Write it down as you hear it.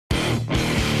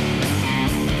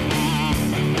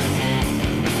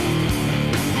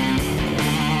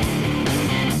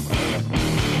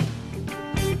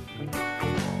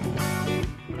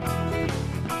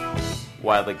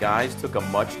while the guys took a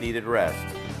much-needed rest,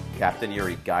 Captain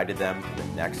Yuri guided them to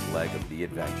the next leg of the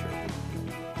adventure.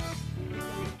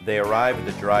 They arrive at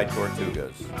the Dry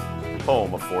Tortugas,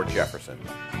 home of Fort Jefferson.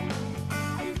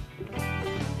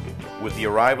 With the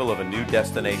arrival of a new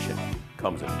destination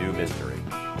comes a new mystery.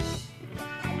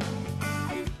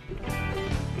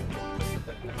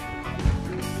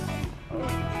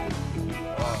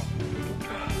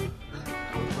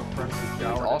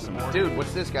 That's awesome. Dude,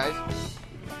 what's this, guys?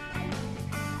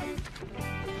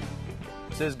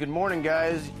 It says, good morning,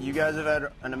 guys. You guys have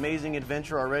had an amazing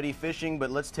adventure already fishing,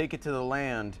 but let's take it to the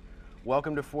land.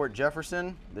 Welcome to Fort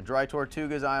Jefferson, the Dry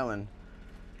Tortugas Island.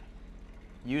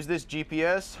 Use this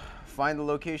GPS, find the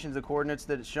locations, the coordinates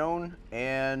that it's shown,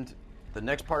 and the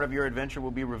next part of your adventure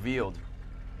will be revealed.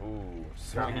 Ooh,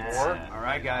 sweet. All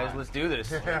right, guys, let's do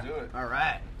this. Let's do it. All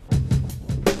right.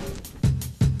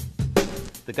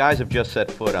 The guys have just set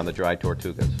foot on the Dry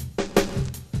Tortugas.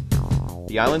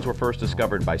 The islands were first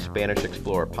discovered by Spanish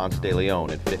explorer Ponce de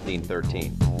Leon in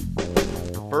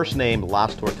 1513. First named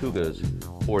Las Tortugas,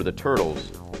 or the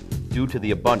turtles, due to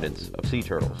the abundance of sea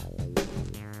turtles.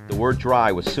 The word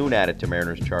dry was soon added to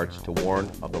mariners' charts to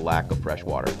warn of the lack of fresh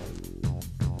water.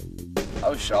 I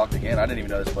was shocked again. I didn't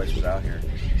even know this place was out here.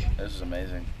 This is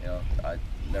amazing. You know, I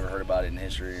never heard about it in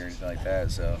history or anything like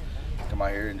that. So come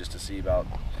out here and just to see about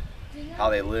how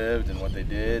they lived and what they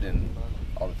did and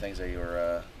all the things they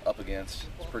were up against.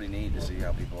 It's pretty neat to see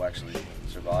how people actually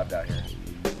survived out here.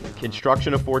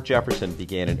 Construction of Fort Jefferson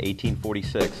began in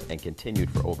 1846 and continued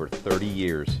for over 30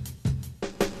 years.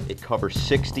 It covers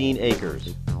 16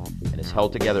 acres and is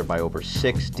held together by over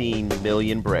 16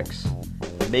 million bricks,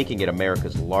 making it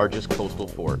America's largest coastal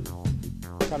fort.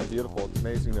 It's kind of beautiful. It's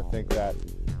amazing to think that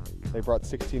they brought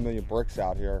 16 million bricks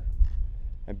out here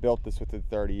and built this within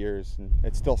 30 years, and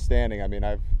it's still standing. I mean,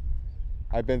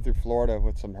 I've been through Florida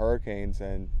with some hurricanes,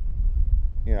 and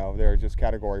you know, they're just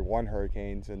Category 1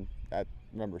 hurricanes, and I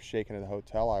remember shaking in the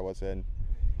hotel I was in,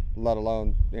 let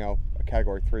alone, you know, a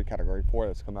Category 3, Category 4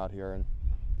 that's come out here, and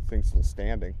things still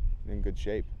standing in good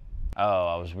shape.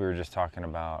 Oh, we were just talking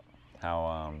about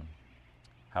how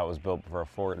it was built for a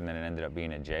fort and then it ended up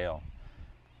being a jail.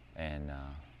 And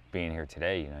being here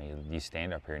today, you know, you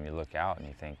stand up here and you look out and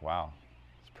you think, wow,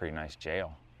 it's a pretty nice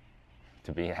jail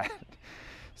to be at.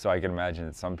 So I can imagine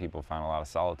that some people found a lot of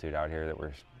solitude out here that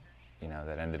were, you know,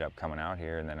 that ended up coming out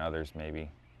here, and then others maybe,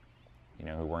 you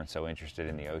know, who weren't so interested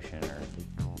in the ocean or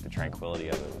the tranquility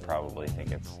of it would probably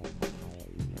think it's,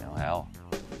 you know, hell.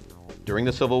 During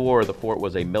the Civil War, the fort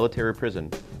was a military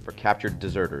prison for captured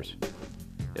deserters.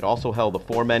 It also held the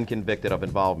 4 men convicted of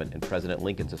involvement in President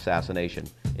Lincoln's assassination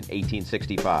in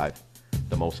 1865,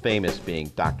 the most famous being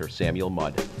Dr. Samuel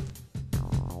Mudd.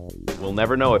 We'll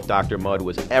never know if Dr. Mudd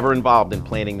was ever involved in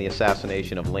planning the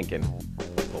assassination of Lincoln,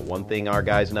 but one thing our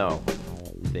guys know,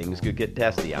 things could get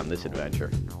testy on this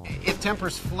adventure. If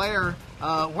tempers flare,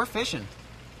 we're fishing.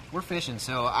 We're fishing,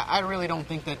 so I really don't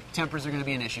think that tempers are going to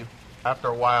be an issue. After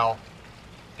a while,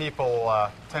 people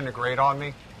tend to grate on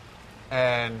me,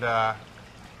 and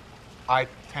I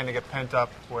tend to get pent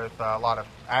up with a lot of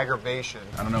aggravation.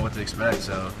 I don't know what to expect,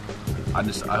 so I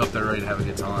hope they're ready to have a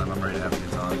good time. I'm ready to have a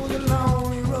good time.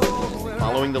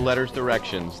 Following the letter's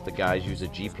directions, the guys use a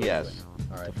GPS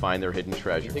to find their hidden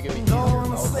treasure. The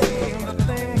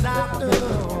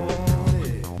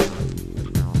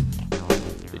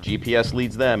GPS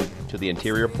leads them to the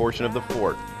interior portion of the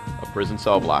fort, a prison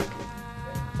cell block.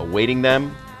 Awaiting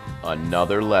them,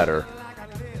 another letter.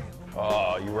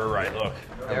 Oh, you were right, look.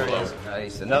 There it is.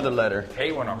 Nice. Another letter.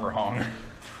 Hate when I'm wrong.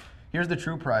 Here's the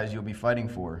true prize you'll be fighting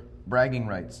for. Bragging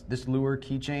rights. This lure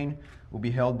keychain will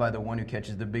be held by the one who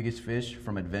catches the biggest fish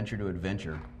from adventure to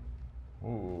adventure.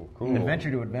 Ooh, cool.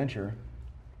 Adventure to adventure.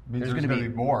 There's going to be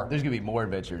more. There's going to be more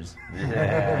adventures.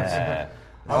 Yeah.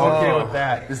 I'm okay with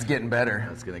that. This is getting better.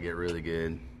 It's going to get really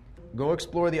good. Go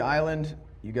explore the island.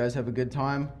 You guys have a good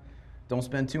time. Don't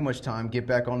spend too much time. Get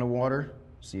back on the water.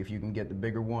 See if you can get the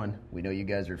bigger one. We know you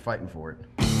guys are fighting for it.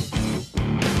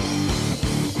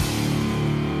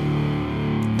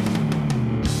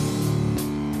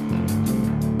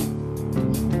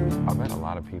 I bet a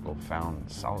lot of people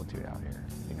found solitude out here,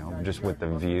 you know, just with the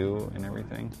view and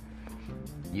everything.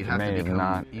 You have to become,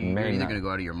 not, you're either going to go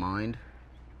out of your mind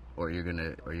or you're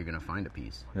going to find a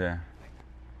piece. Yeah.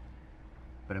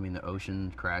 But I mean, the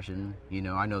ocean crashing, you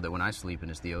know, I know that when I sleep and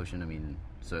it's the ocean, I mean,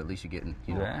 so at least you're getting,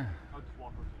 you know. Yeah.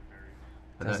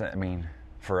 I mean,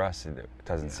 for us, it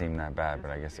doesn't seem that bad, but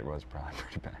I guess it was probably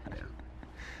pretty bad. Yeah.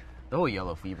 The whole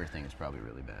yellow fever thing is probably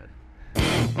really bad.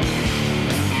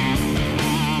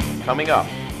 Coming up,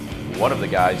 one of the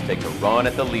guys takes a run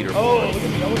at the leaderboard. Oh, look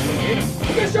at the yellow tornado.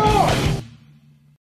 Look at Sean!